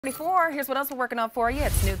Here's what else we're working on for you.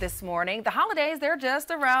 It's new this morning. The holidays, they're just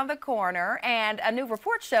around the corner, and a new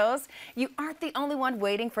report shows you aren't the only one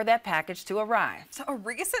waiting for that package to arrive. So a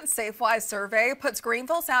recent Safewise survey puts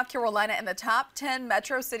Greenville, South Carolina in the top 10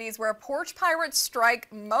 metro cities where porch pirates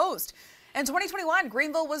strike most. In 2021,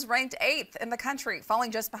 Greenville was ranked 8th in the country,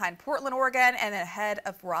 falling just behind Portland, Oregon, and ahead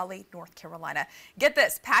of Raleigh, North Carolina. Get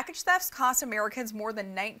this, package thefts cost Americans more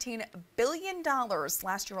than $19 billion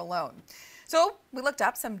last year alone. So we looked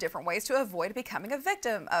up some different ways to avoid becoming a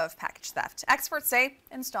victim of package theft. Experts say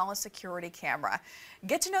install a security camera.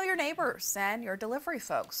 Get to know your neighbors and your delivery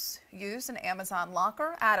folks. Use an Amazon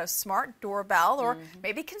locker, add a smart doorbell, or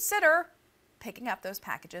maybe consider picking up those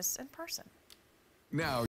packages in person. Now